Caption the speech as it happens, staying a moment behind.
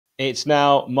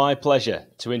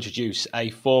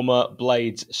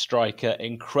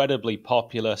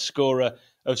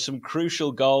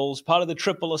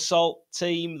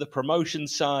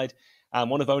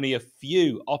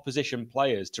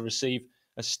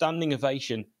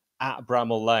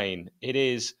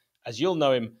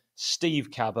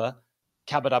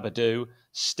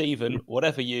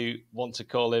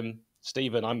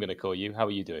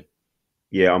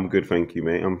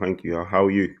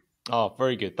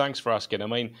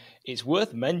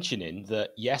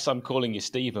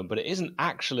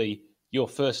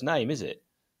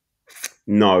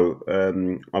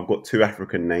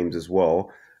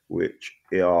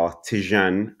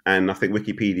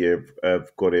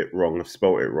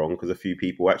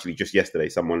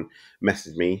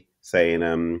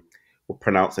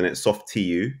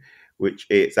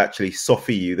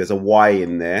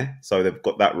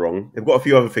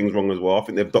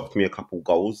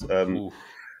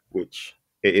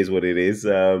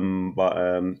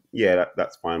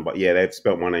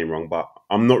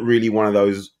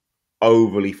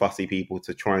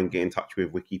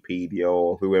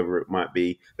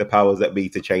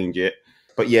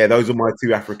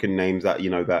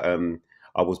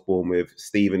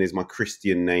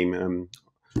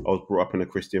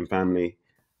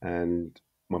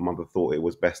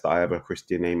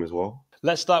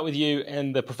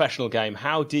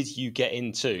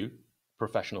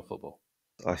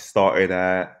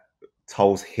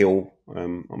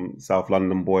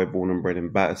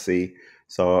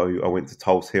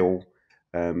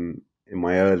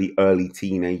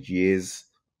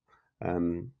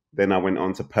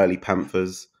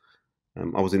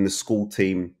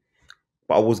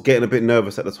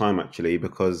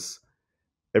because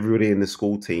everybody in the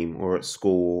school team or at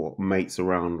school, mates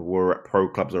around, were at pro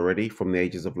clubs already from the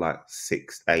ages of like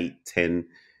 6, 8, 10.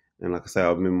 And like I say,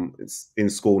 I'm in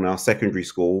school now, secondary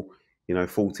school,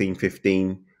 14,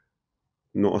 15.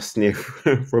 Not a sniff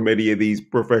from any of these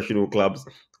professional clubs.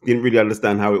 Didn't really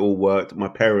understand how it all worked. My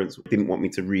parents didn't want me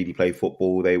to really play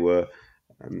football. They were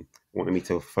wanted me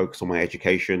to focus on my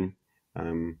education,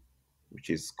 which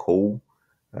is cool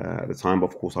at the time. But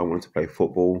of course, I wanted to play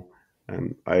football.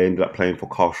 I ended up playing for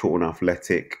Carshalton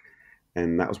Athletic,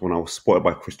 and that was when I was spotted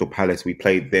by Crystal Palace. We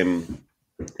played them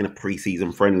in a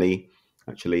pre-season friendly,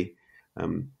 actually.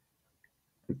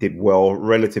 Did well,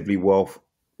 relatively well,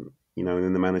 and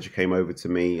then the manager came over to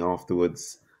me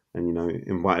afterwards and,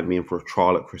 invited me in for a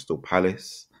trial at Crystal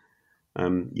Palace.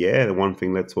 The one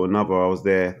thing led to another. I was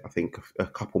there, I think, a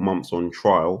couple months on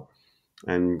trial,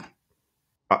 and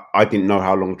I didn't know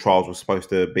how long trials were supposed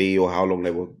to be or how long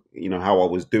they were, how I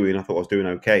was doing. I thought I was doing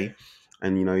okay.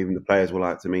 And, even the players were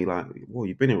like to me, like, well,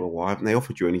 you've been here a while. Haven't they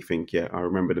offered you anything yet? I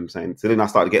remember them saying. So then I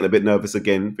started getting a bit nervous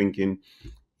again, thinking,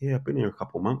 yeah, I've been here a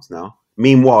couple months now.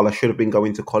 Meanwhile, I should have been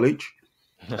going to college.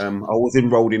 I was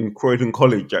enrolled in Croydon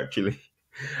College, actually.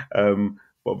 But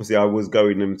obviously, I was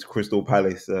going to Crystal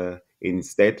Palace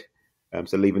instead.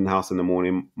 So leaving the house in the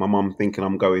morning, my mum thinking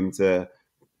I'm going to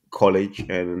college,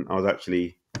 and I was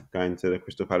actually going to the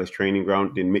Crystal Palace training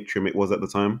ground in Mitcham, it was at the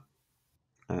time.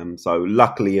 So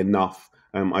luckily enough,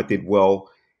 I did well,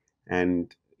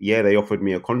 and they offered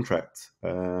me a contract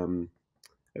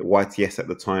at YTS at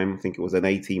the time. I think it was an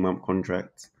 18-month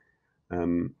contract,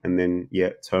 and then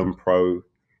turned pro,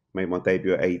 made my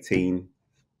debut at 18,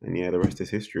 and the rest is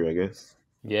history, I guess.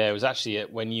 Yeah, it was actually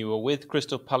when you were with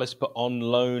Crystal Palace but on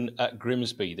loan at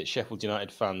Grimsby that Sheffield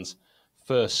United fans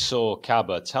first saw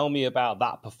Kabba. Tell me about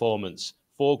that performance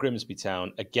for Grimsby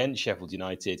Town against Sheffield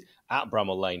United at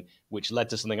Bramall Lane, which led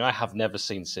to something I have never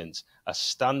seen since, a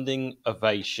standing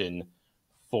ovation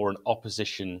for an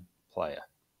opposition player.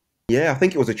 Yeah, I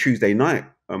think it was a Tuesday night,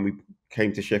 and we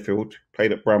came to Sheffield,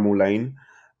 played at Bramall Lane.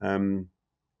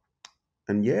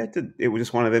 And it was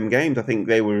just one of them games. I think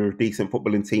they were a decent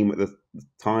footballing team at the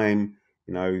time.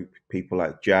 People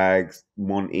like Jags,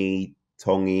 Monty,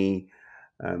 Tongi,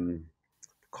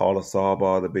 Carlos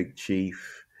Saba, the big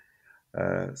chief.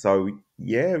 It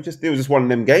was just one of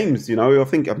them games.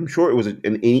 I'm sure it was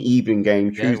an evening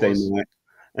game, Tuesday night,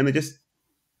 and it just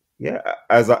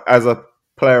as a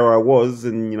player I was,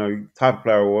 and type of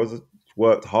player I was,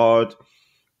 worked hard.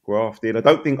 Grafted. I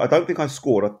don't think I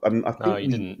scored. I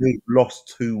think we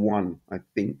lost 2-1. I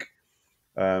think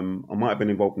I might have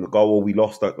been involved in the goal, or we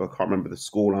lost. I can't remember the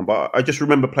scoreline, but I just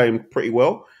remember playing pretty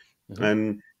well,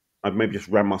 and I maybe just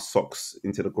ran my socks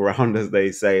into the ground, as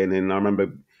they say. And then I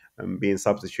remember being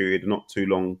substituted not too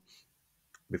long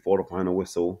before the final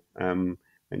whistle, and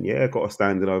got a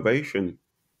standing ovation,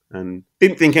 and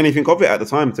didn't think anything of it at the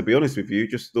time. To be honest with you,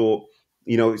 just thought,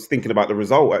 it's thinking about the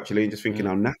result actually, and just thinking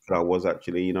how knackered I was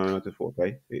actually, and I just thought,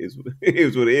 okay, it is it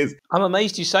is what it is. I'm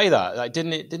amazed you say that. Like,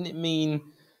 didn't it mean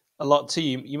a lot to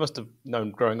you? You must have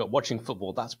known growing up watching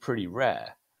football. That's pretty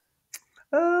rare.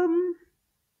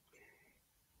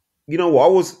 You know what?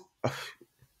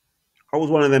 I was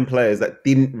one of them players that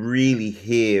didn't really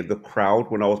hear the crowd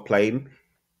when I was playing,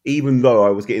 even though I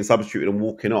was getting substituted and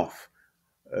walking off.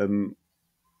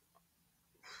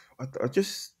 I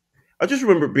just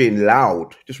remember it being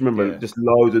loud. Just remember just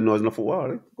loads of noise, and I thought, wow,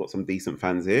 they've got some decent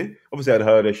fans here. Obviously, I'd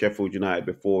heard of Sheffield United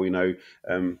before,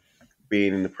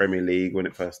 being in the Premier League when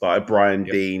it first started. Brian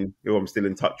Dean, who I'm still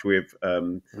in touch with,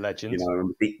 Legend.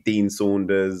 Dean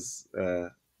Saunders.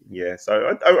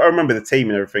 So I remember the team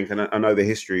and everything, and I know the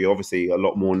history. Obviously, a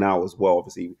lot more now as well.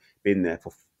 Obviously, been there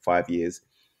for 5 years,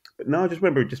 but no, I just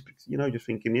remember just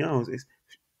thinking, it's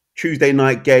Tuesday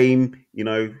night game.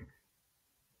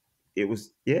 It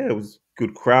was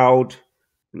good crowd,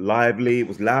 lively. It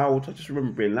was loud. I just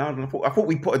remember being loud, and I thought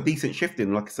we put a decent shift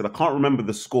in. Like I said, I can't remember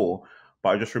the score, but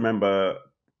I just remember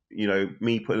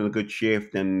me putting in a good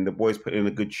shift and the boys putting in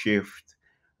a good shift.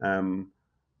 And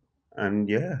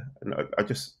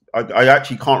I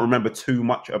actually can't remember too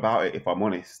much about it, if I'm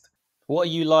honest. What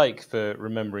are you like for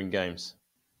remembering games?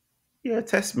 Yeah,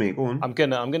 test me. Go on. I'm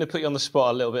gonna put you on the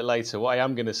spot a little bit later. What I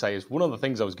am gonna say is one of the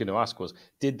things I was going to ask was,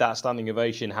 did that standing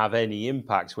ovation have any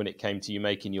impact when it came to you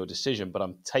making your decision? But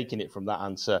I'm taking it from that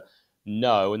answer,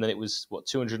 no. And then it was what,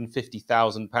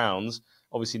 £250,000.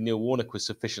 Obviously, Neil Warnock was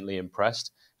sufficiently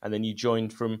impressed, and then you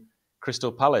joined from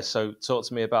Crystal Palace. So talk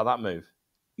to me about that move.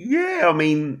 Yeah, I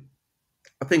mean,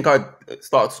 I think I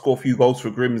started to score a few goals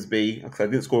for Grimsby. Like I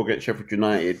didn't score against Sheffield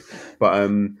United, but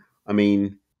I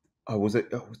mean, I was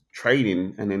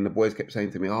training, and then the boys kept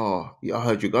saying to me, "Oh, I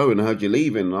heard you going, I heard you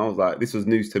leaving." And I was like, this was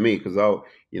news to me because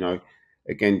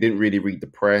again, didn't really read the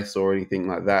press or anything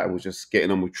like that. I was just getting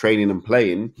on with training and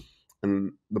playing,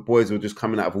 and the boys were just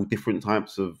coming out of all different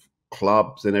types of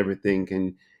clubs and everything.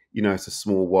 And it's a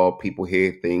small world. People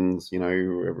hear things,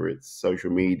 whether it's social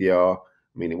media.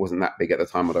 I mean, it wasn't that big at the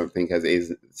time, I don't think, as it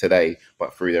is today,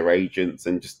 but through their agents,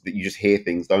 and you just hear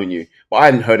things, don't you? But I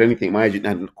hadn't heard anything. My agent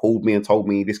hadn't called me and told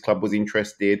me this club was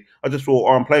interested. I just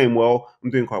thought, I'm playing well.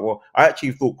 I'm doing quite well. I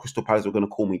actually thought Crystal Palace were going to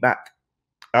call me back.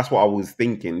 That's what I was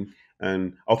thinking.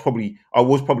 And I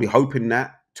was probably hoping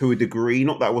that to a degree.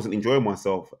 Not that I wasn't enjoying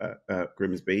myself at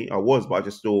Grimsby. I was, but I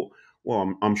just thought,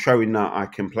 well, I'm showing that I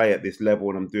can play at this level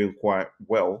and I'm doing quite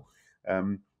well.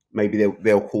 Maybe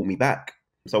they'll call me back.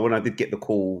 So when I did get the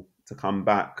call to come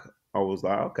back, I was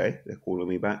like, okay, they're calling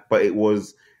me back. But it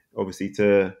was obviously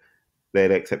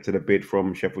they'd accepted a bid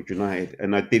from Sheffield United.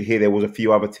 And I did hear there was a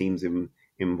few other teams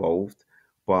involved,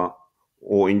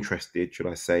 or interested, should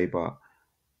I say. But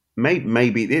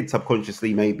maybe it did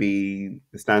subconsciously, maybe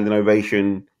the standing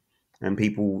ovation and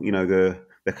people,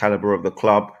 the calibre of the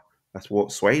club, that's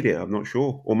what swayed it. I'm not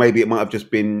sure. Or maybe it might have just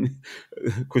been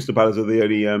Crystal Palace are the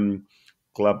only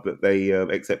club that they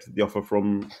accepted the offer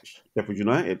from Sheffield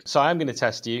United. So I'm going to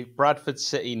test you. Bradford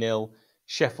City 0,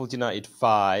 Sheffield United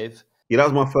 5. Yeah, that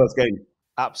was my first game.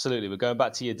 Absolutely. We're going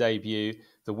back to your debut.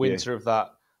 The winter of that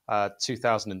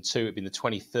 2002, it'd been the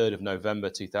 23rd of November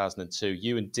 2002.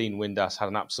 You and Dean Windass had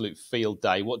an absolute field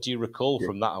day. What do you recall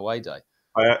from that away day?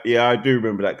 I do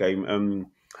remember that game.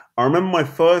 I remember my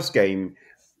first game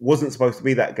wasn't supposed to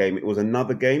be that game. It was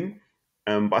another game.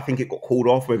 But I think it got called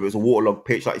off. Maybe it was a waterlogged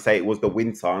pitch, like you say, it was the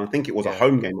winter. And I think it was a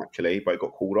home game, actually, but it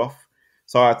got called off.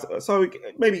 So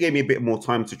it maybe gave me a bit more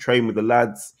time to train with the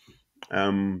lads.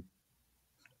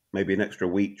 Maybe an extra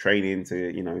week training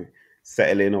to,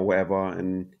 settle in or whatever.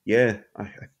 And I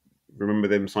remember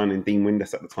them signing Dean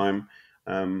Windass at the time.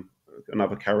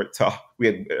 Another character. We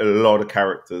had a lot of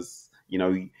characters,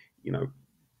 young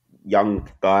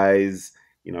guys,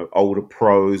 older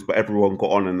pros, but everyone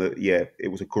got on, and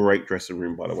it was a great dressing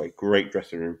room, by the way. Great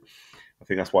dressing room. I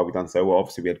think that's why we done so well.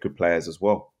 Obviously, we had good players as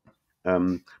well. But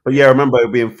I remember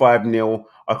it being 5-0.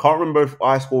 I can't remember if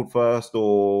I scored first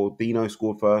or Dino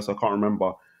scored first. I can't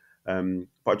remember.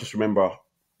 But I just remember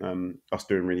us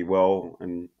doing really well,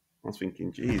 and I was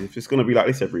thinking, geez, if it's going to be like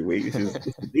this every week, this is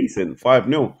decent.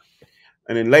 5-0.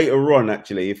 And then later on,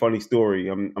 actually, a funny story,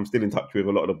 I'm still in touch with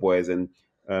a lot of the boys, and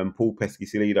Paul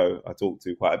Pesky-Salido I talk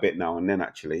to quite a bit now and then,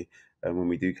 actually, when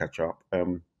we do catch up.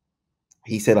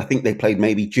 He said, I think they played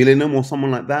maybe Gillingham or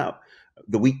someone like that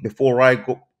the week before I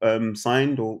got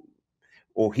signed,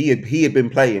 or he had been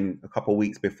playing a couple of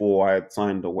weeks before I had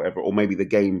signed or whatever, or maybe the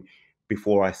game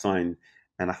before I signed.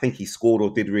 And I think he scored or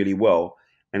did really well.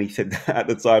 And he said that at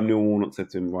the time, Neil Warnock said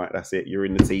to him, right, that's it. You're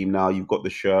in the team now. You've got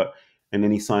the shirt. And then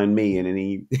he signed me, and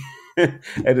then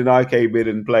and then I came in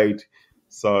and played.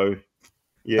 So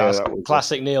Yeah, That's that was.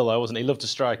 classic Neil, though, wasn't he? Loved a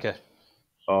striker.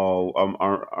 Oh,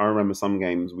 I remember some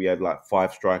games we had like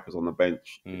 5 strikers on the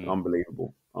bench. Mm.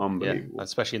 Unbelievable, Yeah, unbelievable.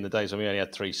 especially in the days when we only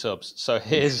had 3 subs. So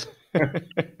here's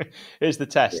here's the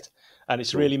test, and it's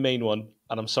a Sure. really mean one,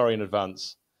 and I'm sorry in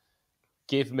advance.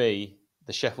 Give me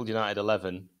the Sheffield United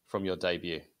 11 from your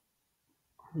debut.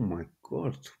 Oh my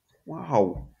god!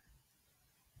 Wow.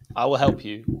 I will help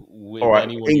you All with right,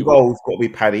 anyone in you want, goals got to be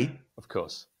Paddy. of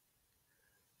course.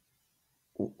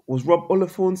 Was Rob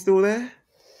Oliphant still there?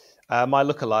 My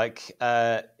lookalike,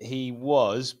 he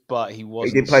was, but he He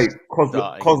wasn't did play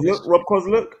starting this Rob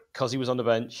Kozluk. because he was on the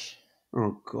bench.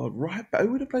 Oh god, right back.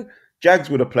 Who would have played? Jags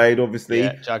would have played, Yeah, obviously.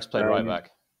 Jags played right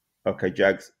back. Okay,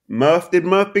 Jags. Big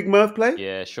Murph play?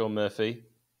 Yeah, Sean Murphy,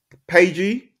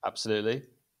 Pagey? absolutely.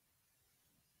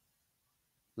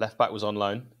 Left back was on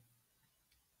loan.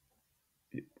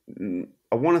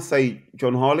 I want to say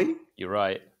John Harley. You're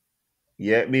right.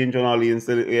 Yeah, me and John Harley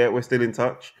we're still in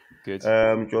touch. Good.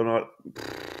 John Harley.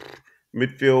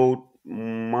 Midfield,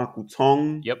 Michael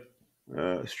Tong. Yep.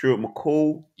 Stuart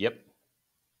McCall. Yep.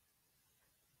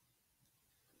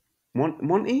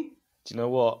 Monty? Do you know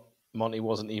what? Monty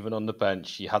wasn't even on the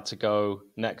bench. You had to go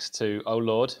next to, oh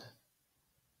Lord.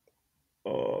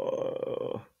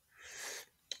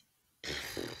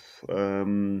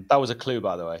 That was a clue,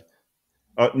 by the way.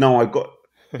 No, I got.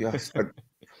 Yes,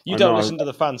 You don't listen to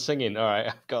the fans singing. All right,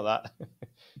 I've got that.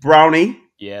 Brownie.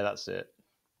 Yeah, that's it.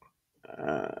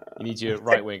 You need your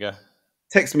right winger.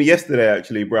 Text me yesterday,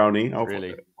 actually, Brownie.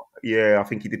 Really? Yeah, I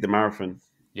think he did the marathon.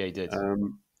 Yeah, he did.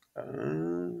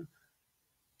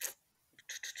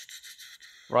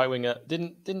 Right winger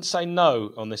didn't say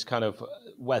no on this kind of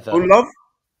weather. Oh, love.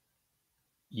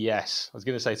 Yes, I was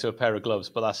going to say to a pair of gloves,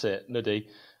 but that's it, Nuddy.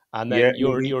 And then you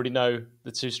already know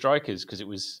the 2 strikers because it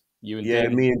was you and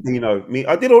Dean. Me and Dino.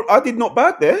 I did not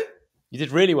bad there. You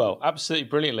did really well, absolutely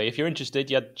brilliantly. If you're interested,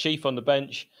 you had Chief on the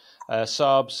bench,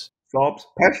 Saabs.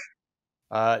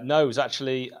 Pesh? No, it was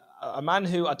actually a man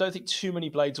who I don't think too many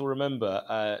Blades will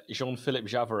remember, Jean-Philippe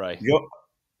Javeret.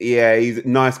 Yeah, he's a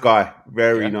nice guy.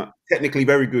 Very nice. Technically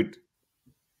very good.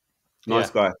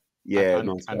 Nice guy. Yeah,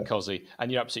 nice guy. And Kozzy.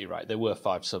 And you're absolutely right. There were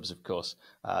 5 subs, of course.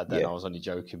 Then I was only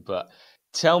joking. But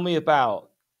tell me about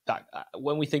that.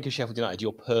 When we think of Sheffield United,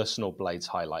 your personal Blades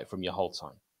highlight from your whole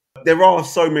time. There are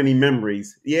so many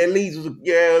memories. Yeah, Leeds was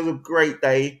it was a great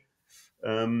day.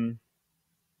 Scoring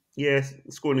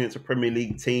against a Premier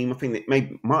League team. I think it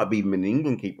might have even been an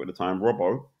England keeper at the time,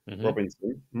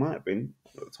 Robinson. Might have been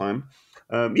at the time.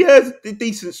 It's a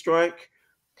decent strike.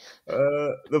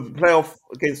 The playoff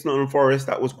against Nottingham Forest,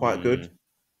 that was quite good.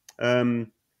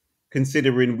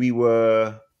 Considering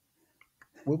were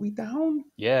we down?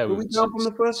 Yeah, were we down from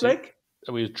the first leg?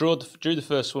 We drew the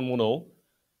first one 1-1.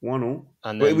 1-1.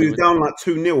 And but we were down like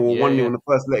 2-0 or 1-0 in the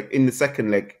first leg, in the second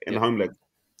leg, in the home leg.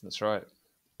 That's right.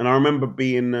 And I remember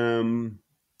being,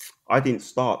 I didn't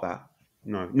start that.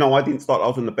 No, I didn't start. I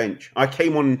was on the bench. I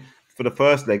came on for the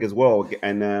first leg as well.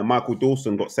 And Michael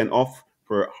Dawson got sent off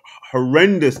for a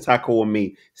horrendous tackle on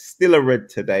me. Still a red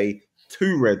today.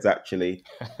 2 reds, actually.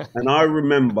 And I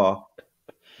remember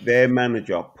their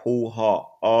manager, Paul Hart.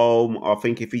 I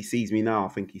think if he sees me now, I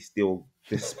think he still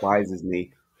despises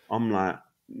me. I'm like,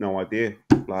 no idea.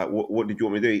 Like, what did you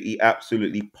want me to do? He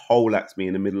absolutely poleaxed me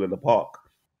in the middle of the park.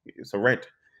 It's a red.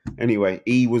 Anyway,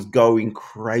 he was going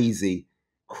crazy.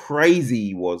 Crazy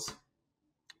he was.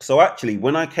 So actually,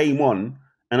 when I came on,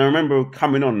 and I remember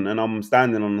coming on and I'm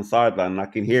standing on the sideline, and I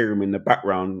can hear him in the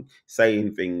background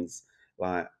saying things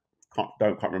like, can't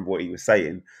remember what he was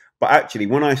saying. But actually,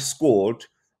 when I scored,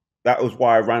 that was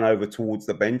why I ran over towards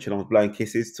the bench and I was blowing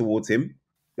kisses towards him.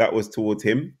 That was towards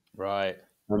him. Right.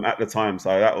 At the time. So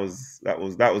that was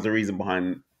the reason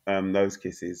behind those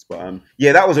kisses. But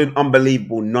that was an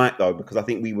unbelievable night though, because I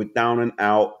think we were down and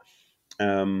out.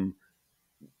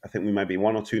 I think we may be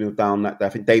 1 or 2-0 down that day. I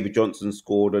think David Johnson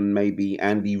scored and maybe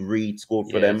Andy Reid scored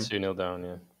for them. 2-0 down,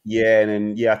 yeah. Yeah,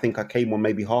 and then I think I came on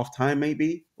maybe half time,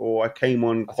 or I came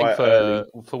on quite early.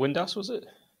 For Windass, was it?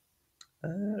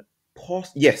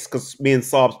 Yes, because me and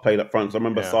Saabs played up front. So I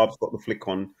remember Saabs got the flick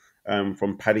on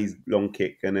from Paddy's long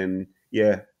kick, and then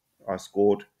I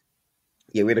scored.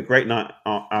 Yeah, we had a great night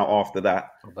out after that.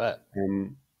 I bet.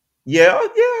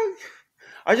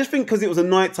 I just think because it was a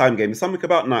nighttime game, something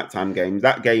about nighttime games.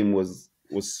 That game was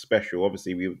special.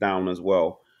 Obviously, we were down as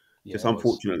well. Just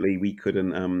unfortunately, we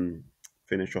couldn't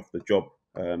finish off the job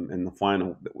in the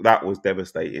final. That was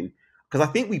devastating because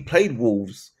I think we played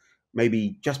Wolves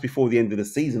maybe just before the end of the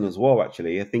season as well.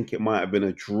 Actually, I think it might have been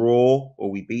a draw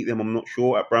or we beat them. I'm not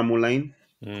sure at Bramall Lane.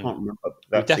 Can't remember.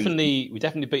 We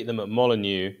definitely beat them at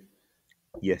Molineux.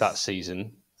 Yes, that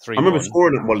season I remember 3-1.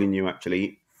 scoring at Molineux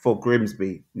actually for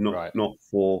Grimsby, not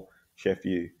for Sheff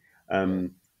U.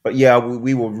 But yeah,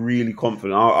 we were really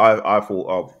confident. I thought,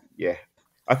 oh yeah,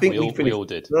 I think we finished all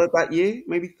did. third that year,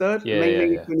 maybe third, Yeah, and they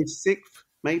maybe yeah. finished sixth,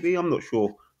 maybe, I'm not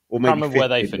sure, or Can't maybe remember fifth. where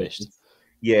they finished.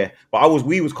 Yeah, but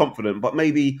we was confident, but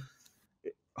maybe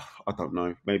I don't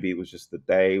know. Maybe it was just the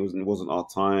day. It wasn't our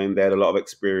time. They had a lot of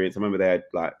experience. I remember they had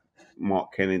like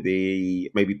Mark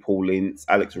Kennedy, maybe Paul Ince,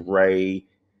 Alex Ray.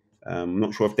 I'm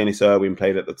not sure if Dennis Irwin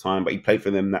played at the time, but he played for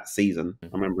them that season. I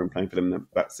remember him playing for them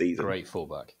that season. Great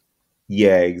fullback.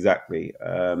 Yeah, exactly.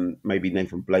 Maybe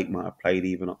Nathan Blake might have played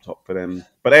even up top for them,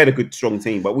 but they had a good, strong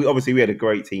team. But we had a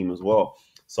great team as well.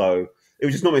 So it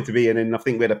was just not meant to be. And then I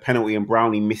think we had a penalty and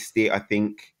Brownie missed it, I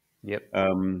think. Yep.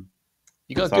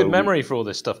 You got a good memory for all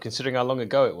this stuff, considering how long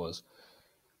ago it was.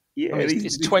 Yeah, I mean,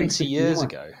 it's 20 years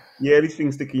ago. Yeah, these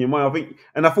things stick in your mind. I think,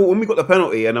 and I thought when we got the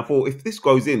penalty, and I thought if this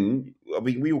goes in, I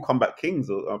mean, we will come back kings.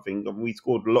 I think we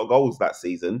scored a lot of goals that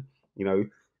season. You know,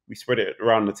 we spread it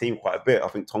around the team quite a bit. I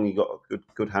think Tongi got a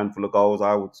good handful of goals.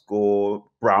 I would score.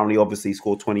 Brownlee obviously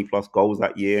scored 20 plus goals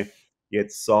that year. You had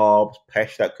Saab,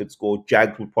 Pesh that could score.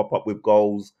 Jags would pop up with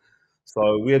goals.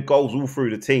 So we had goals all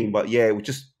through the team. But yeah, it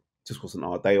just wasn't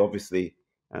our day. Obviously,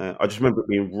 I just remember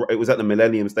it was at the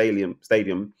Millennium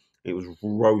Stadium. It was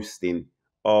roasting.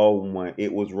 Oh my,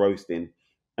 it was roasting.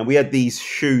 And we had these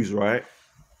shoes, right?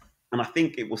 And I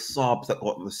think it was Saabs that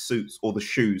got the suits or the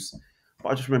shoes. But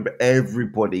I just remember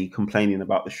everybody complaining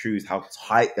about the shoes, how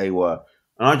tight they were.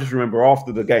 And I just remember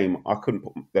after the game, I couldn't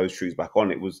put those shoes back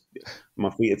on. It was,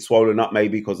 my feet had swollen up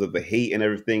maybe because of the heat and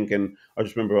everything. And I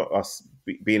just remember us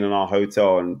being in our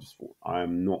hotel and just thought, I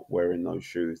am not wearing those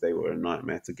shoes. They were a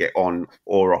nightmare to get on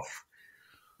or off.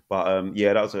 But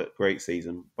yeah, that was a great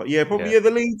season. But yeah, probably the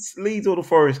Leeds or the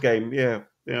Forest game. Yeah,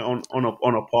 on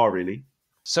a par really.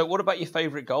 So, what about your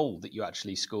favourite goal that you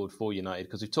actually scored for United?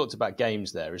 Because we've talked about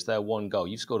games there. Is there one goal?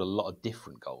 You've scored a lot of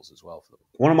different goals as well for them.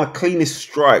 One of my cleanest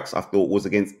strikes, I thought, was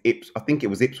against Ipswich. I think it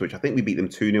was Ipswich. I think we beat them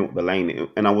 2-0 at the Lane.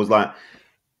 And I was like,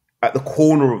 at the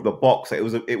corner of the box. It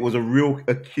was a real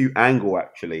acute angle,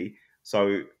 actually.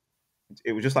 So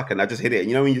it was just like, I just hit it.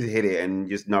 You know when you just hit it and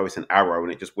you just know it's an arrow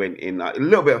and it just went in. Like, a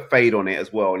little bit of fade on it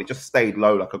as well. And it just stayed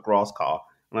low like a grass car.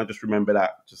 And I just remember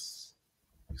that just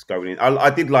going in. I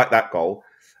did like that goal.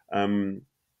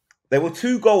 There were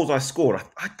 2 goals I scored.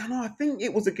 I don't know. I think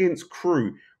it was against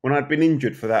Crewe when I'd been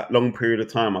injured for that long period of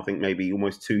time. I think maybe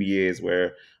almost 2 years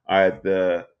where I had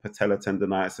the patella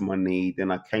tendonitis in my knee.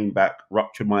 Then I came back,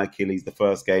 ruptured my Achilles the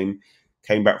first game.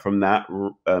 Came back from that,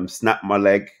 snapped my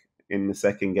leg in the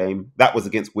second game. That was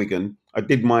against Wigan. I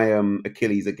did my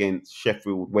Achilles against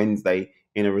Sheffield Wednesday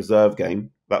in a reserve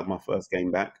game. That was my first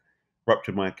game back.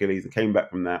 Ruptured my Achilles. I came back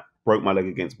from that, broke my leg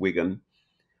against Wigan.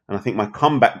 And I think my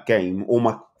comeback game,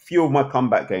 or few of my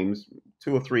comeback games,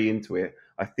 2 or 3 into it,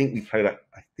 I think we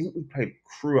played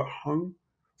Crewe at home.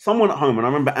 Someone at home, and I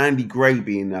remember Andy Gray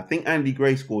being there. I think Andy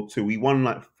Gray scored 2. We won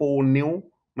like 4-0,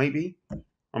 maybe. I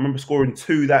remember scoring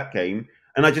 2 that game.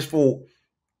 And I just thought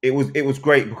it was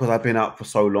great because I've been out for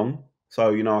so long. So,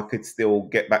 you know, I could still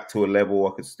get back to a level,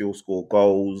 I could still score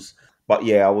goals. But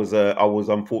yeah, I was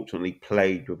unfortunately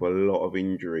plagued with a lot of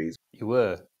injuries. You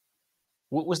were.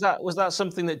 Was that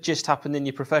something that just happened in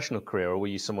your professional career, or were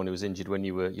you someone who was injured when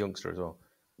you were a youngster as well?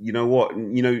 You know what?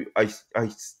 You know, I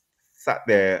sat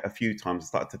there a few times and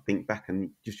started to think back and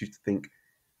just used to think,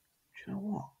 you know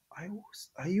what?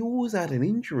 I always had an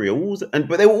injury,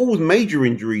 but they were always major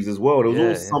injuries as well. There was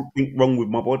always something wrong with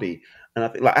my body, and I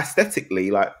think, like,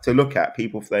 aesthetically, like, to look at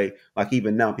people, say, like,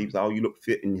 even now, people say, "Oh, you look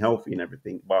fit and healthy and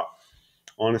everything," but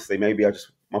honestly, maybe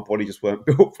my body just weren't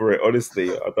built for it. Honestly,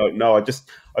 I don't know.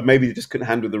 I maybe just couldn't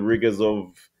handle the rigors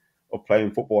of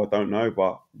playing football. I don't know,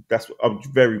 but I'm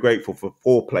very grateful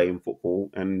for playing football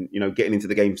and, you know, getting into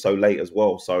the game so late as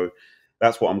well. So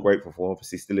that's what I'm grateful for.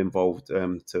 Obviously, still involved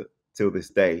till this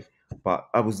day. But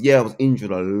I was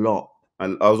injured a lot. I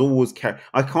was always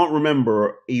I can't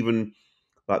remember even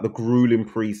like the grueling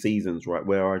pre-seasons, right,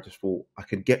 where I just thought I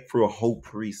could get through a whole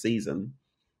pre-season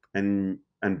and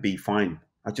be fine.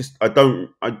 I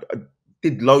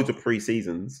did loads of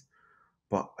pre-seasons,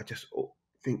 but I just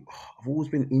think I've always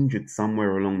been injured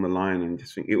somewhere along the line, and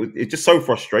just think it's just so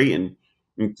frustrating.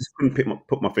 I just couldn't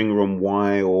put my finger on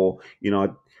why, or, you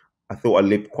know, I thought I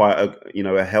lived quite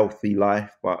a healthy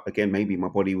life, but again, maybe my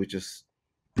body was just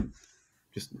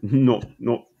not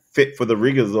fit for the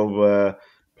rigors of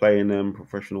playing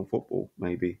professional football.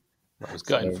 Maybe that was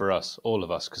gutting for us, all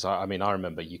of us, because I mean, I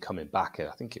remember you coming back.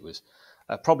 I think it was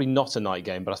probably not a night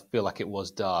game, but I feel like it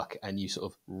was dark, and you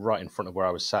sort of right in front of where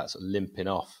I was sat, sort of limping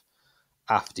off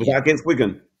after. Was that against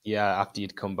Wigan? Yeah, after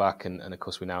you'd come back, and of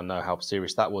course we now know how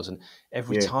serious that was. And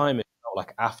every time it felt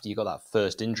like after you got that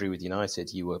first injury with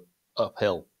United, you were an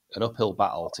uphill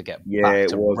battle to get back it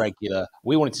to was. regular.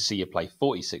 We wanted to see you play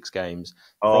 46 games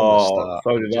from the Oh, start. so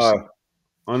And did just I.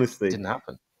 Honestly, didn't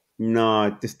happen. no, I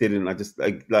just didn't. I just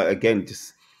like again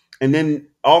just, and then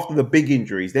after the big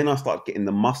injuries, then I started getting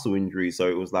the muscle injuries. So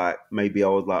it was like maybe I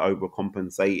was like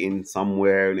overcompensating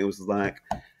somewhere, and it was like,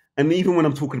 and even when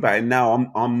I'm talking about it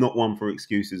now, I'm not one for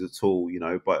excuses at all, you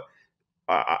know. But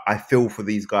I feel for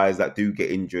these guys that do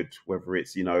get injured, whether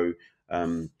it's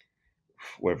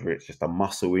whether it's just a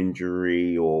muscle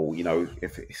injury or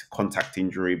if it's a contact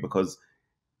injury, because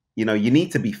you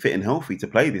need to be fit and healthy to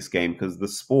play this game, because the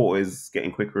sport is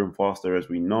getting quicker and faster, as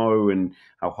we know, and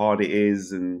how hard it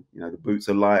is. And the boots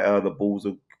are lighter, the balls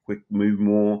are quick, move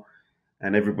more,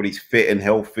 and everybody's fit and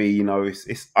healthy.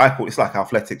 I thought it's like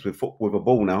athletics with a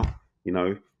ball now.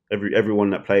 Everyone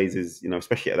that plays is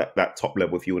especially at that top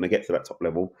level. If you want to get to that top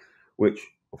level, which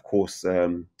of course,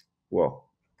 well,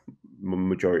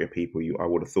 majority of people I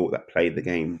would have thought that played the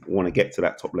game want to get to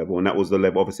that top level, and that was the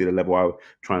level, obviously the level I was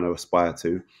trying to aspire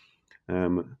to.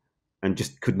 And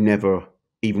just could never,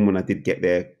 even when I did get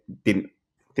there, didn't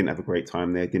have a great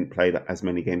time there. Didn't play as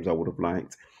many games I would have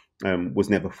liked. Was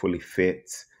never fully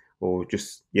fit, or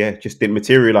just didn't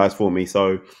materialize for me.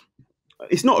 So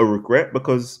it's not a regret,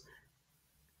 because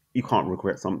you can't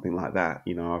regret something like that.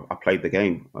 I played the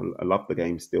game. I love the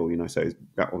game still. So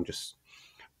that one, just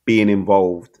being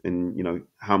involved, and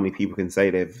how many people can say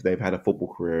they've had a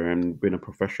football career and been a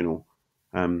professional.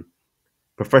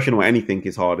 Professional at anything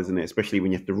is hard, isn't it? Especially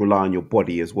when you have to rely on your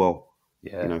body as well.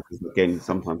 Yeah. Because again,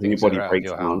 sometimes when your body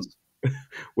breaks down,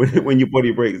 when your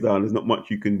body breaks down, there's not much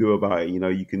you can do about it.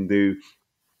 You can do,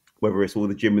 whether it's all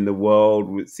the gym in the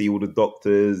world, see all the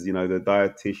doctors, the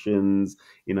dietitians,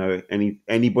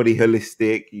 anybody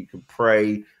holistic, you can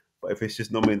pray. But if it's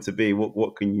just not meant to be,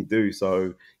 what can you do?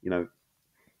 So,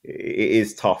 it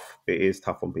is tough. It is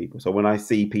tough on people. So when I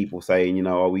see people saying,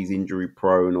 oh, he's injury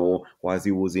prone, or why is he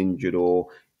always injured, or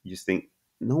you just think,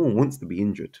 no one wants to be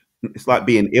injured. It's like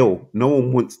being ill. No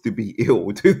one wants to be ill,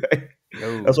 do they?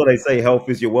 No. That's what they say. Health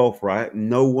is your wealth, right?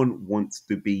 No one wants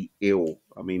to be ill.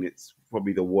 I mean, it's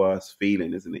probably the worst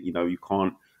feeling, isn't it? You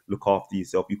can't look after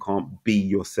yourself. You can't be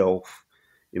yourself,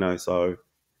 so.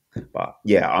 But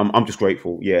yeah, I'm just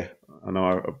grateful. Yeah, I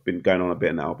know I've been going on a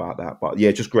bit now about that, but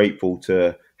yeah, just grateful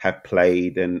to have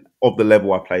played, and of the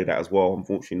level I played at as well.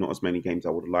 Unfortunately, not as many games I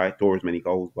would have liked, or as many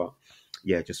goals, but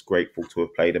yeah, just grateful to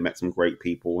have played and met some great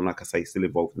people. And like I say, still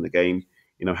involved in the game.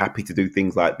 Happy to do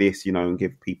things like this, and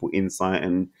give people insight,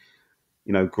 and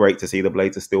great to see the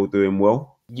Blades are still doing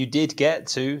well. You did get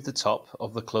to the top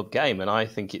of the club game, and I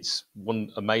think it's one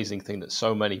amazing thing that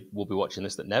so many will be watching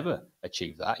this that never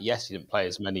achieved that. Yes, you didn't play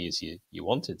as many as you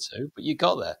wanted to, but you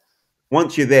got there.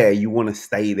 Once you're there, you want to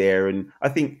stay there, and I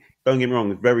think, don't get me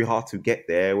wrong, it's very hard to get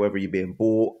there, whether you're being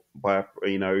bought by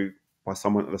by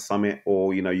someone at the summit,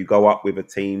 or you go up with a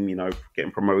team,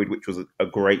 getting promoted, which was a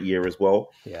great year as well.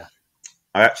 Yeah.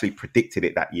 I actually predicted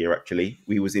it that year. Actually,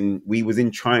 we was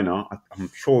in China.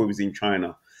 I'm sure it was in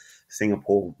China,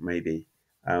 Singapore maybe.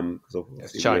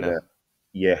 Because China.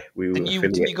 We were. Didn't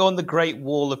you go on the Great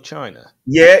Wall of China?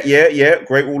 Yeah.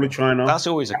 Great Wall of China. That's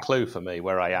always a clue for me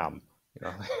where I am.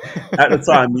 At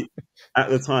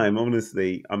the time,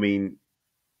 honestly, I mean,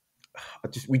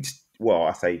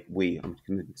 I say we. I'm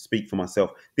going to speak for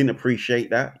myself. Didn't appreciate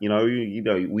that.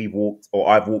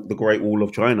 I've walked the Great Wall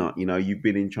of China. You've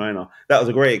been in China. That was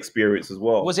a great experience as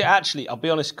well. Was it actually? I'll be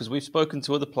honest, because we've spoken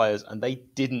to other players and they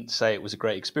didn't say it was a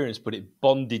great experience, but it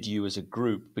bonded you as a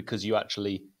group because you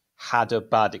actually had a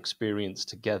bad experience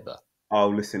together. Oh,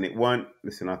 listen, it weren't.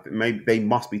 Listen, I think maybe they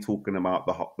must be talking about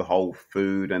the whole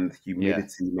food and the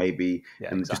humidity, maybe,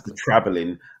 and just the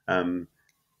traveling,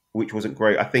 which wasn't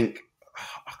great. I think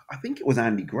it was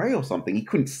Andy Gray or something. He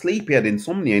couldn't sleep. He had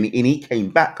insomnia, and he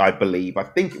came back. I believe. I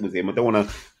think it was him. I don't want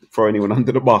to throw anyone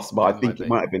under the bus, but I think it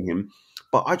might have been him.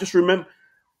 But I just remember.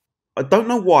 I don't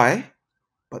know why,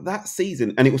 but that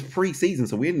season, and it was pre-season,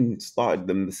 so we hadn't started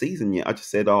the season yet. I just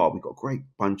said, "Oh, we've got a great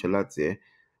bunch of lads here.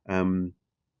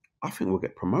 I think we'll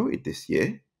get promoted this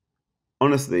year."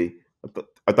 Honestly,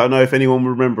 I don't know if anyone will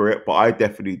remember it, but I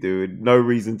definitely do. No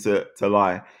reason to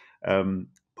lie. But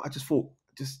I just thought,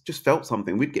 just felt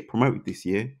something. We'd get promoted this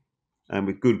year, and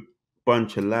with good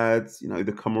bunch of lads.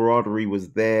 The camaraderie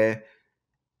was there,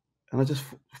 and I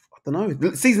don't know.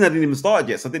 The season hadn't even started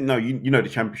yet, so I didn't know. You know the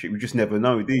championship. You just never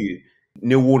know, do you?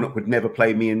 Neil Warnock would never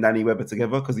play me and Danny Webber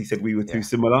together because he said we were too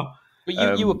similar.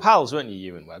 But you were pals, weren't you?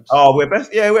 You and Webbs. Oh, we're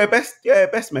best. Yeah, we're best. Yeah,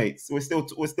 best mates. We're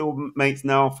still mates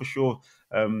now for sure.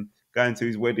 going to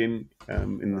his wedding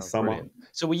in the summer. Brilliant.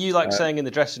 So were you like saying in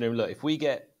the dressing room, look, if we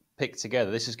get picked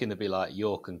together, this is going to be like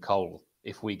York and Cole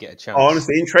if we get a chance?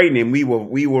 Honestly, in training, we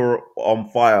were on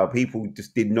fire. People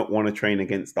just did not want to train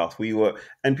against us.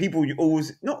 And people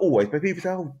always, not always, but people say,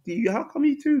 "Oh, how come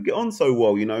you two get on so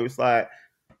well?" It's like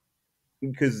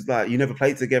because like you never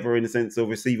played together in the sense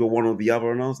of it's either one or the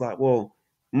other. And I was like, well,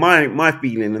 my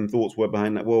feeling and thoughts were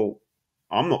behind that. Well,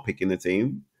 I'm not picking the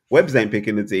team. Webbs ain't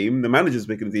picking the team. The manager's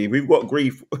picking the team. We've got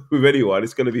grief with anyone.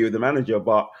 It's going to be with the manager,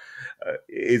 but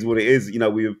it is what it is.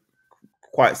 We're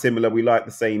quite similar. We like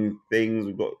the same things.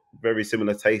 We've got very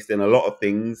similar taste in a lot of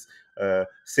things.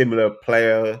 Similar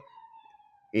player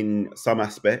in some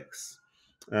aspects.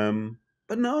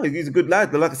 But no, he's a good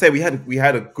lad. Like I say, we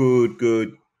had a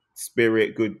good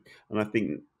spirit, and I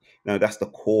think that's the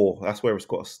core. That's where it's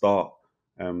got to start.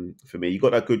 For me, you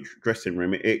got that good dressing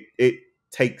room. It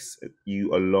takes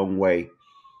you a long way.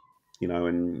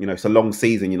 And it's a long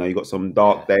season. You got some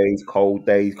dark days, cold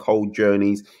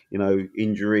journeys.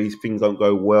 Injuries, things don't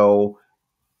go well.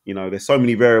 There's so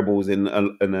many variables in a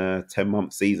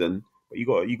 10-month season, but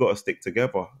you got to stick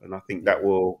together, and I think that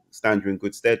will stand you in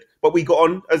good stead. But we got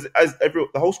on as the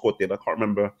whole squad did. I can't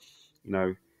remember,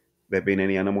 there being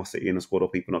any animosity in the squad or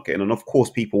people not getting on. Of course,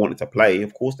 people wanted to play.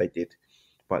 Of course, they did,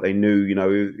 but they knew,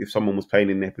 if someone was playing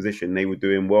in their position, they were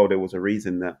doing well. There was a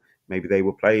reason that maybe they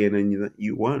were playing and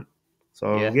you weren't.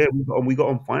 So we got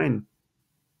on fine.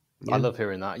 I love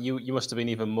hearing that. You must have been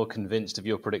even more convinced of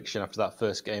your prediction after that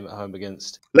first game at home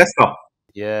against Leicester.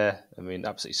 Yeah, I mean,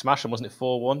 absolutely smash them, wasn't it?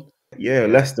 4-1. Yeah,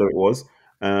 Leicester it was.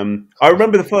 I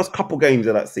remember the first couple games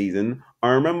of that season.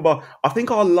 I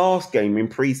think our last game in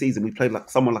pre-season, we played like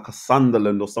someone like a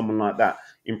Sunderland or someone like that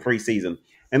in pre-season.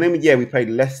 And then, we played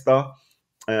Leicester.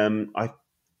 I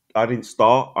didn't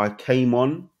start. I came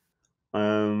on.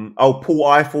 Paul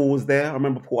Eiffel was there. I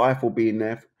remember Paul Eiffel being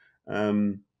there.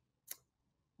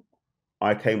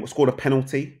 Scored a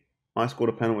penalty. I scored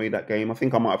a penalty that game. I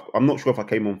think I'm not sure if I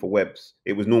came on for Webbs.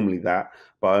 It was normally that,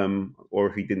 but or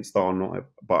if he didn't start or not.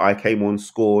 But I came on,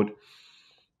 scored.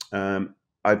 I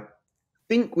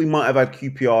think we might have had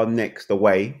QPR next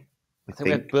away. I think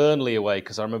we had Burnley away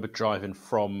because I remember driving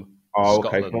from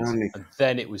Scotland, and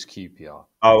then it was QPR.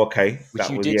 Oh, okay. Which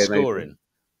you did score in.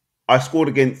 I scored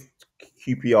against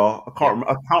QPR.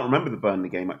 I can't remember the Burnley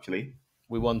game actually.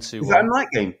 We won 2-1. Is that a night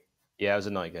game? Yeah, it was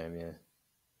a night game. Yeah,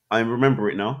 I remember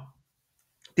it now.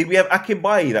 Did we have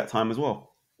𝗍𝗂𝗡𝗍 that time as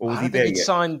well? Or was he there yet? He'd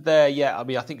signed there yet. I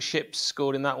mean, I think Ships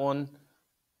scored in that one.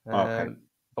 Okay.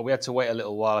 But we had to wait a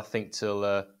little while, I think, till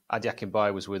Adi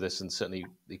𝗍𝗂𝗡𝗍 was with us, and certainly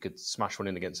he could smash one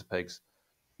in against the Pigs.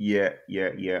 Yeah.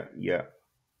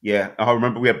 I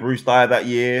remember we had Bruce Dyer that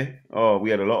year. Oh, we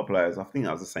had a lot of players. I think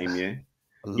that was the same year.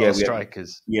 A lot of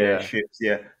strikers. Ships,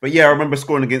 But I remember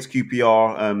scoring against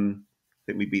QPR. I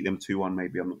think we beat them 2-1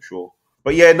 maybe, I'm not sure.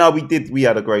 But we did. We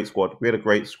had a great squad.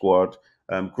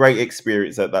 Great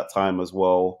experience at that time as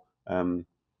well. The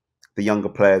younger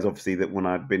players, obviously, that when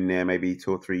I'd been there maybe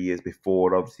 2 or 3 years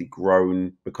before, had obviously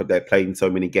grown because they're playing so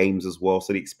many games as well.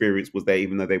 So the experience was there,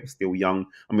 even though they were still young.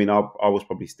 I mean, I was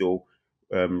probably still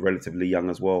relatively young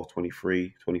as well,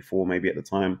 23, 24 maybe at the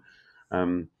time.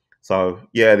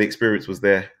 The experience was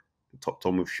there. Topped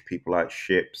on with people like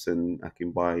Ships and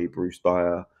𝗍𝗂𝗡𝗍𝗑, Bruce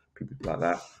Dyer, people like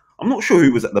that. I'm not sure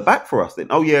who was at the back for us then.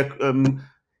 Oh,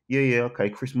 okay.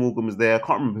 Chris Morgan was there. I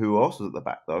can't remember who else was at the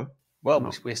back, though.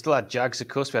 Well, we still had Jags, of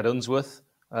course. We had Unsworth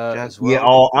as well. Yeah,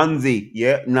 Unzi.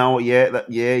 Yeah, no, yeah.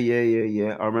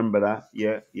 I remember that.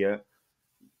 Yeah.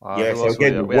 So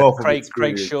again, we had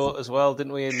Craig Short as well,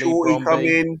 didn't we? Shorty come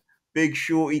in. Big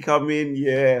Shorty come in.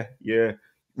 Yeah.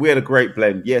 We had a great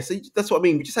blend. Yeah, so that's what I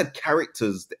mean. We just had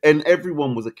characters, and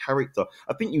everyone was a character.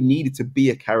 I think you needed to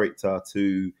be a character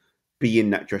to be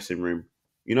in that dressing room.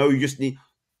 You just need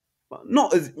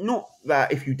not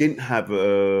that if you didn't have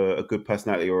a good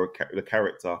personality or a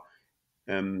character,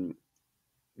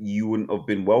 you wouldn't have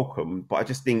been welcome. But I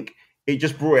just think it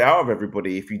just brought it out of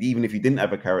everybody. Even if you didn't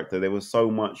have a character, there was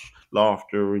so much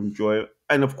laughter and joy.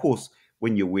 And of course,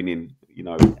 when you're winning,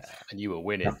 and you were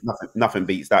winning, nothing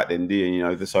beats that. Then, do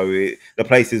you? So the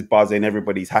place is buzzing,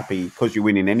 everybody's happy because you're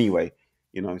winning anyway.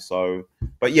 So,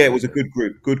 but it was a good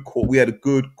group, good core. We had a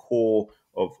good core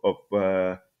of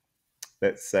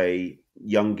let's say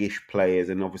youngish players,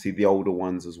 and obviously the older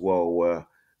ones as well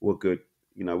were good.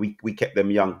 We kept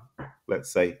them young,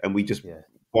 let's say, and we just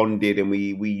bonded, and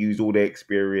we used all their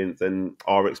experience and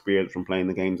our experience from playing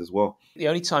the games as well. The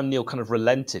only time Neil kind of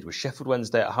relented was Sheffield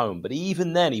Wednesday at home, but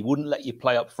even then he wouldn't let you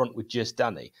play up front with just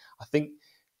Danny. I think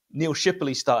Neil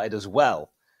Shipley started as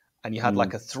well, and you had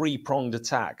like a 3-pronged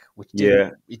attack, which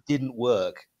didn't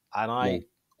work. And I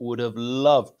would have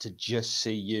loved to just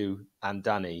see you and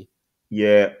Danny.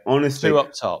 Yeah, honestly. 2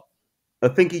 up top. I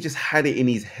think he just had it in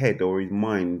his head or his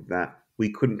mind that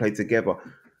we couldn't play together.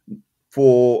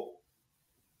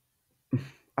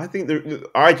 I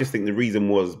just think the reason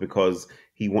was because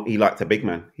he liked a big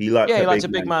man. He liked a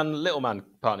big man, little man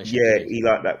partnership. Yeah, he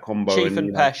liked that combo. Chief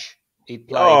and 𝗵𝗍, he'd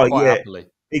play quite happily.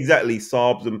 Exactly,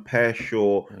 𝗬𝗏s and 𝗵𝗍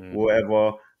or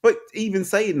whatever. But even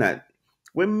saying that,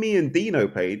 when me and Dino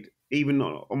played, even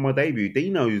on my debut,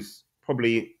 Dino's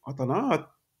probably, I don't know.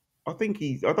 I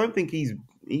don't think he's.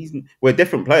 We're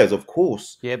different players, of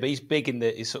course. Yeah, but he's big in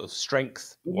his sort of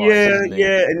strength.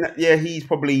 He's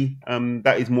probably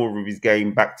that is more of his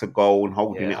game, back to goal and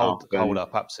holding it up. Hold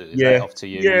up, absolutely. Lay it off to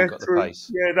you. You've got the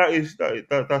pace. Yeah, that is.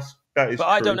 But true.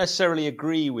 I don't necessarily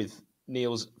agree with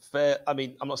Neil's fair. I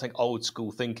mean, I'm not saying old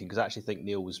school thinking, because I actually think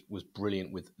Neil was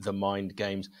brilliant with the mind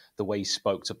games, the way he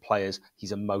spoke to players.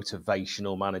 He's a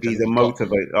motivational manager. He's a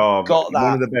motivator. Got that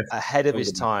one of the best, ahead of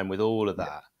his time with all of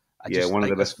that. One of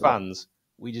the best fans.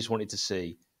 We just wanted to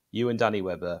see you and Danny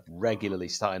Webber regularly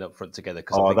starting up front together.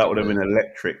 That would have been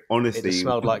electric. Honestly, it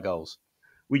smelled like goals.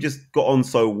 We just got on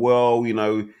so well. You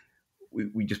know,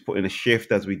 we just put in a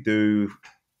shift as we do.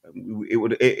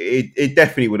 It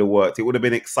definitely would have worked. It would have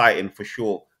been exciting for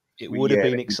sure. It would have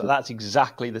been exciting. That's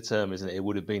exactly the term, isn't it? It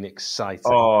would have been exciting.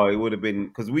 Oh, it would have been,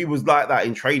 because we was like that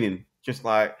in training. Just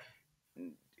like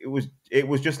it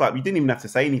was just like we didn't even have to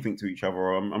say anything to each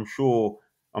other. I'm sure.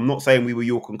 I'm not saying we were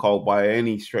York and Cole by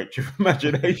any stretch of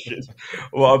imagination.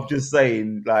 Well, I'm just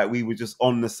saying, like, we were just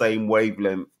on the same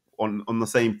wavelength, on the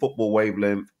same football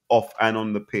wavelength, off and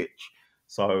on the pitch.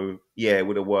 So yeah, it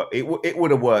would have worked. It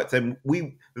would have worked. And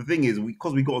the thing is,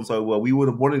 because we got on so well, we would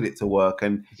have wanted it to work.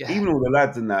 And even all the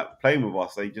lads in that playing with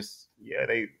us,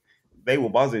 they were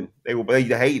buzzing. They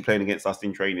hated playing against us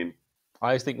in training.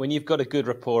 I just think when you've got a good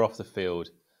rapport off the field,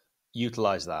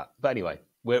 utilize that. But anyway.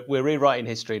 We're rewriting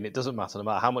history, and it doesn't matter. No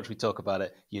matter how much we talk about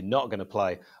it, you're not going to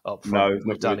play up front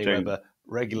with Danny Webber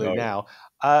regularly now.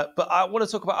 But I want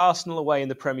to talk about Arsenal away in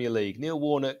the Premier League. Neil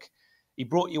Warnock, he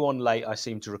brought you on late, I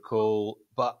seem to recall.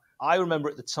 But I remember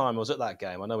at the time, I was at that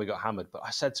game. I know we got hammered, but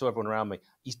I said to everyone around me,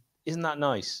 isn't that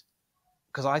nice?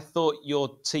 Because I thought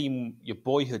your team, your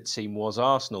boyhood team, was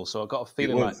Arsenal. So I got a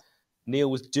feeling like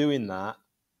Neil was doing that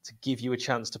to give you a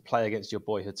chance to play against your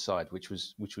boyhood side, which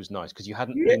was nice, because you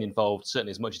hadn't been involved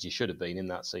certainly as much as you should have been in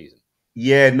that season.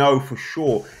 Yeah, no, for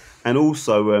sure. And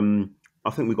also, I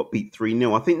think we got beat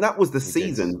 3-0. I think that was the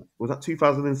season. Was that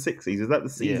 2006? Is that the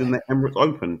season that Emirates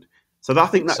opened? So I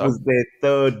think that was their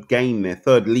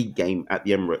third league game at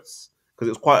the Emirates, because it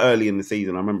was quite early in the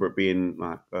season. I remember it being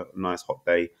like a nice hot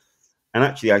day. And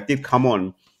actually, I did come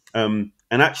on, and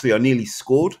actually I nearly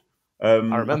scored. I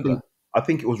remember. I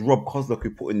think it was 𝗵𝗍𝗶𝗲 who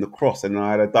put in the cross, and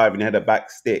I had a dive and had a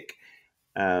back stick.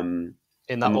 In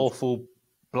that awful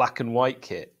black and white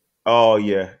kit. Oh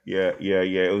yeah.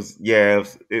 It was.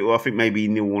 I think maybe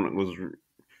Neil Warnock was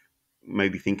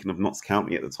maybe thinking of Notts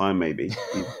County at the time. Maybe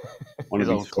one of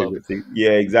his favourite things.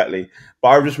 Yeah, exactly. But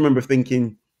I just remember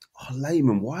thinking, "Oh,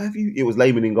 Lehmann, why have you?" It was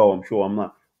Lehmann in goal. I'm sure. I'm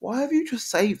like, why have you just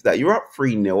saved that? You're up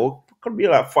 3-0. Could be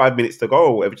like 5 minutes to go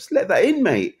or whatever. Just let that in,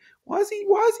 mate. Why has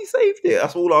he saved it?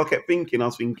 That's all I kept thinking. I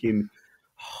was thinking,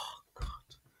 oh God.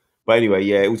 But anyway,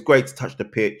 yeah, it was great to touch the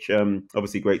pitch.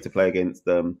 Obviously, great to play against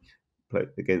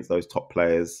those top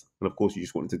players, and of course, you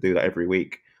just wanted to do that every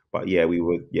week. But yeah, we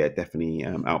were definitely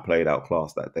outplayed,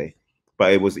 outclassed that day.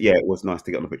 But it was nice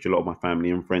to get on the pitch. A lot of my family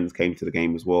and friends came to the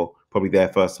game as well. Probably their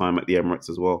first time at the Emirates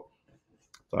as well.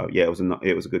 So yeah,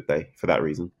 it was a good day for that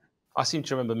reason. I seem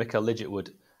to remember 𝗵𝗍𝗶𝗶𝗲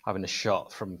having a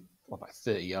shot from about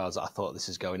 30 yards. I thought this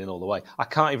is going in all the way. I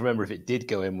can't even remember if it did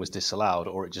go in, was disallowed,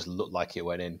 or it just looked like it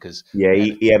went in. Because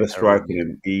he had a strike in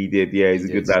him. He did. Yeah, he's a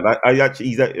good lad.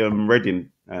 He's at Reading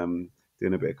doing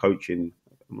a bit of coaching.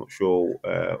 I'm not sure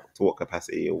to what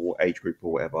capacity or what age group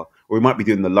or whatever. Or he might be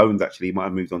doing the loans. Actually, he might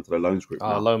have moved on to the loans group.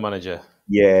 Loan manager.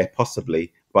 Yeah,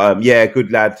 possibly. But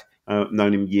good lad.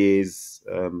 Known him years.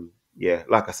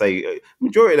 Like I say,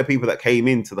 majority of the people that came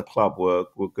into the club were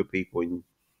good people.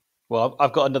 Well,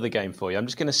 I've got another game for you. I'm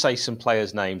just going to say some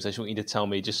players' names. I just want you to tell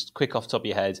me, just quick off the top of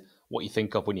your head, what you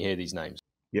think of when you hear these names.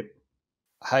 Yep.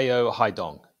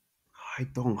 𝗵𝗍𝗶𝗶𝗏.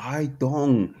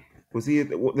 𝗵𝗍𝗶𝗶𝗏. Was he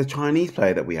the Chinese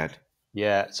player that we had?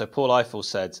 Yeah, so Paul Eiffel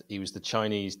said he was the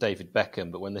Chinese David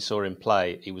Beckham, but when they saw him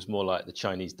play, he was more like the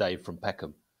Chinese Dave from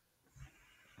Peckham.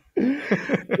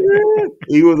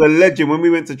 He was a legend. When we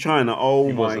went to China,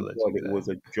 oh my God, it was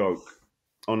a joke.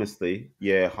 Honestly,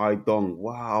 yeah, 𝗵𝗍𝗶𝗏.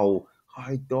 Wow.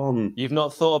 𝗵𝗍𝗶𝗏. You've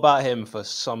not thought about him for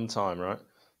some time, right?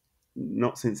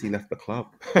 Not since he left the club.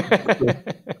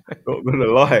 Not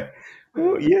gonna lie.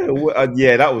 Yeah,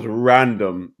 yeah, that was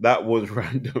random. That was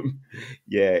random.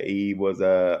 Yeah, he was.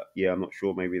 Yeah, I'm not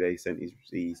sure. Maybe they sent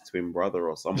his twin brother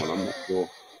or someone. I'm not sure.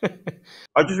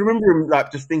 I just remember him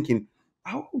like just thinking,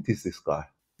 how old is this guy?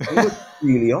 He looks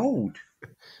really old.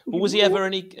 Well, was he ever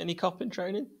any cop in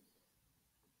training?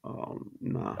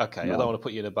 No. Okay, No. I don't want to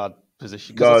put you in a bad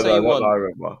position because No, I'll tell you not one, that I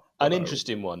remember. an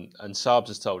interesting one, and Saabs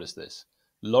has told us this.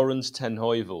 Lawrence ten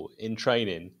Heuvel in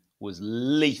training was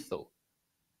lethal.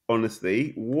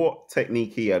 Honestly, what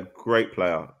technique he had. Great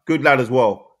player. Good lad as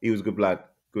well. He was a good lad.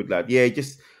 Good lad. Yeah,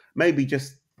 maybe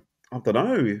I don't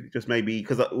know. Just maybe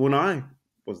because when I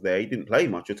was there, he didn't play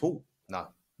much at all. No.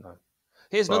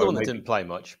 Here's another So one that maybe, didn't play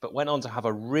much, but went on to have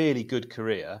a really good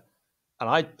career. And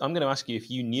I'm going to ask you if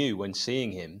you knew when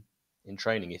seeing him in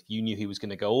training, if you knew he was going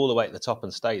to go all the way to the top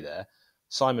and stay there.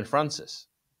 Simon Francis.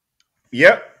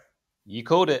 yep. You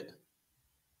called it.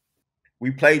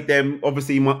 We played them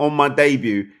obviously on my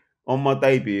debut,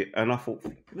 and I thought,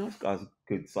 this guy's a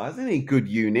good size, isn't he? Good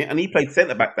unit, and he played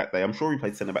centre back that day. I'm sure he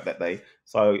played centre back that day,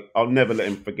 so I'll never let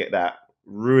him forget that.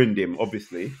 Ruined him,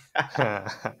 obviously.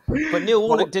 But Neil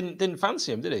Warnock didn't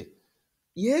fancy him, did he?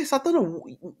 Yes, I don't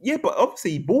know. Yeah, but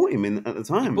obviously he bought him in at the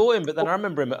time. He bought him, but then I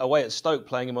remember him away at Stoke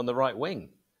playing him on the right wing.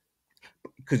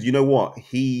 Because you know what,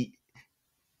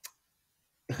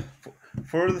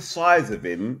 for the size of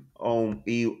him,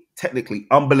 he technically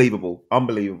unbelievable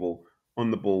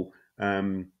on the ball.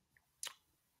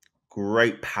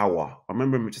 Great power. I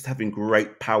remember him just having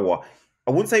great power.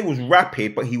 I wouldn't say he was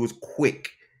rapid, but he was quick.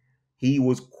 He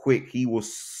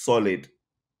was solid.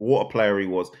 What a player he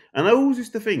was. And I always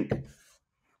used to think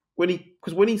when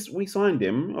we signed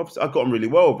him, obviously I got on really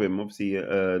well with him. Obviously,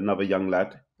 another young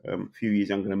lad, a few years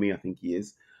younger than me, I think he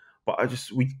is. But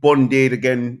we bonded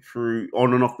again through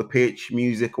on and off the pitch,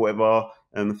 music or whatever.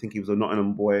 I think he was a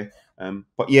Nottingham boy.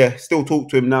 But yeah, still talk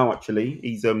to him now. Actually,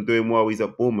 he's doing well. He's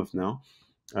at Bournemouth now.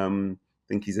 I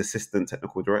think he's assistant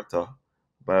technical director.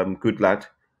 But good lad,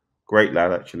 great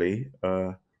lad actually.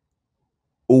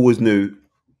 Always knew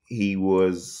he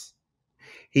was.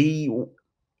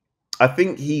 I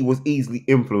think he was easily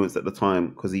influenced at the time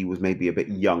because he was maybe a bit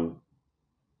young.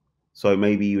 So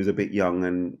maybe he was a bit young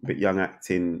and a bit young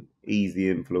acting, easily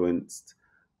influenced.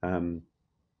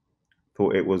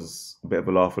 Thought it was a bit of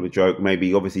a laugh or a joke.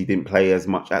 Maybe obviously he didn't play as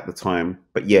much at the time.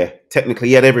 But yeah, technically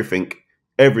he had everything.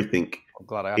 Everything. I'm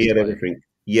glad I asked. He had everything.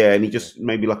 Yeah, and he just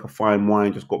maybe like a fine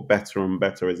wine, just got better and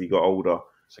better as he got older.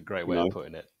 It's a great way of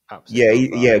putting it.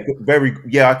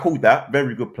 Absolutely. I called that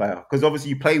very good player because obviously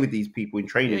you play with these people in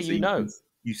training, so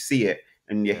you see it,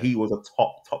 and he was a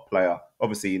top player.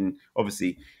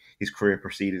 Obviously, his career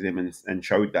preceded him and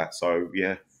showed that. So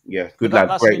yeah, good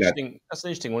lad, great lad. That's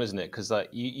an interesting one, isn't it? Because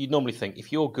you normally think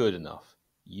if you're good enough,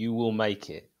 you will make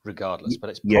it regardless, but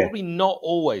it's probably not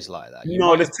always like that.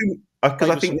 There's too because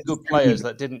I think good players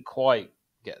that didn't quite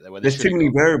get there. There's too many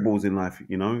variables in life,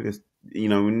 There's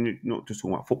we're not just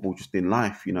talking about football, just in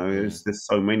life, There's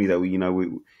so many that we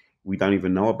don't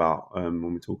even know about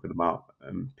when we're talking about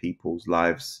people's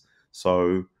lives.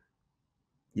 So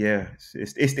yeah,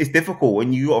 it's difficult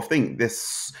when you got to think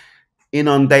this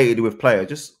inundated with players.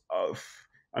 Just I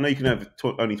know you can have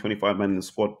only 25 men in the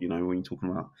squad, when you're talking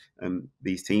about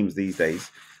these teams these days.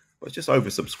 But it's just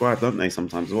oversubscribed, don't they,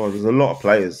 sometimes as well? There's a lot of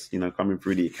players, coming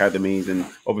through the academies and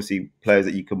obviously players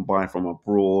that you can buy from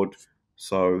abroad.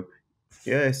 So,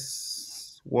 yeah,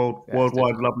 it's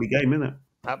worldwide lovely game, isn't it?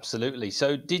 Absolutely.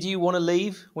 So did you want to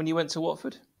leave when you went to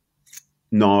Watford?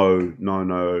 No.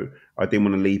 I didn't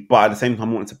want to leave. But at the same time,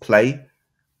 I wanted to play.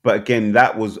 But again,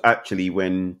 that was actually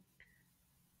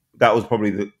that was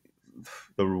probably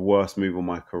the worst move of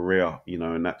my career,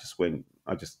 and that just went,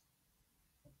 I just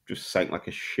sank like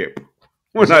a ship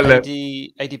when I left.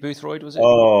 AD Boothroyd, was it?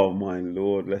 Oh my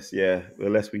lord! What was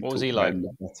he like?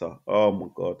 Better. Oh my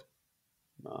god!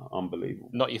 No, unbelievable.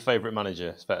 Not your favourite manager,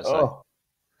 it's fair to say.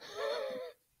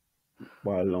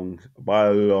 By a long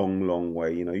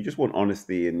way. You just want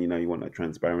honesty, and you want that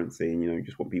transparency, and you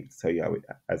just want people to tell you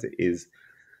as it is.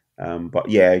 But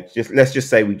yeah, let's just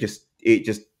say it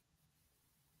just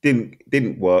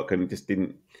didn't work, and we just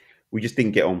didn't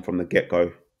get on from the get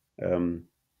go.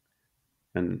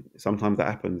 And sometimes that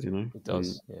happens, It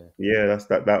does, yeah.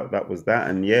 That was that,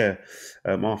 and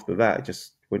after that, it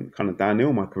just went kind of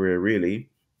downhill my career, really.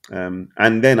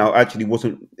 And then I actually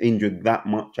wasn't injured that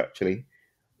much, actually.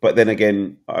 But then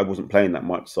again, I wasn't playing that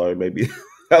much, so maybe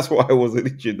that's why I wasn't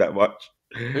injured that much.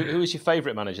 Who was your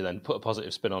favourite manager then? Put a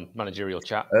positive spin on managerial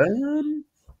chat.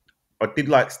 I did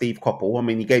like Steve Coppell. I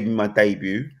mean, he gave me my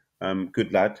debut.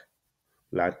 Good lad.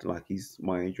 lad, like he's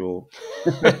my age or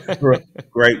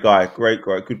great guy,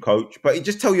 good coach. But he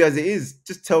just tell you as it is.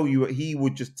 Just tell you, he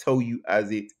would just tell you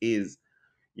as it is,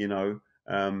 you know.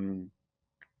 Uh,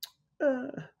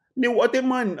 Neil, I didn't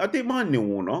mind Neil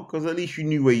Warnock because at least you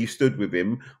knew where you stood with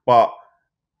him. But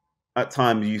at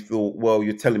times you thought, well,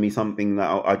 you're telling me something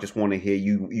that I just want to hear.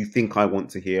 You think I want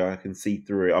to hear. I can see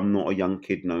through it. I'm not a young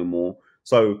kid no more.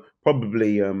 So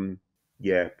probably,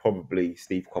 probably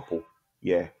Steve Coppell.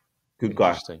 Yeah, good guy.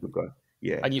 Interesting. Good guy.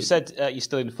 Yeah. And you said you're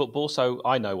still in football, so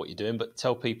I know what you're doing. But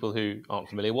tell people who aren't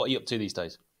familiar, what are you up to these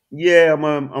days? Yeah,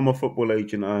 I'm a football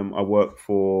agent. I work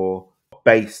for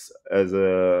Base as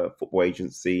a football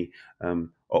agency. Are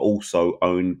also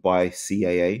owned by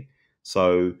CAA.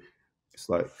 So it's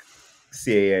like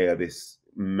CAA are this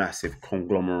massive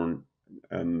conglomerate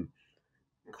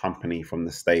company from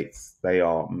the States. They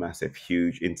are massive,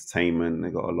 huge entertainment. They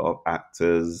got a lot of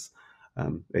actors.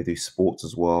 They do sports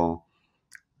as well,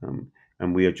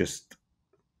 and we are just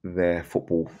their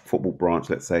football branch,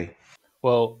 let's say.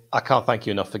 Well, I can't thank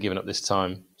you enough for giving up this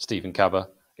time, Stephen Kabba.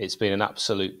 It's been an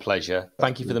absolute pleasure.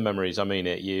 Thank you for the memories. I mean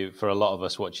it. You, for a lot of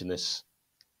us watching this,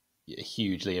 a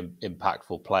hugely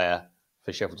impactful player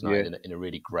for Sheffield United in a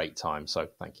really great time. So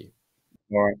thank you.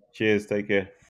 All right. Cheers. Take care.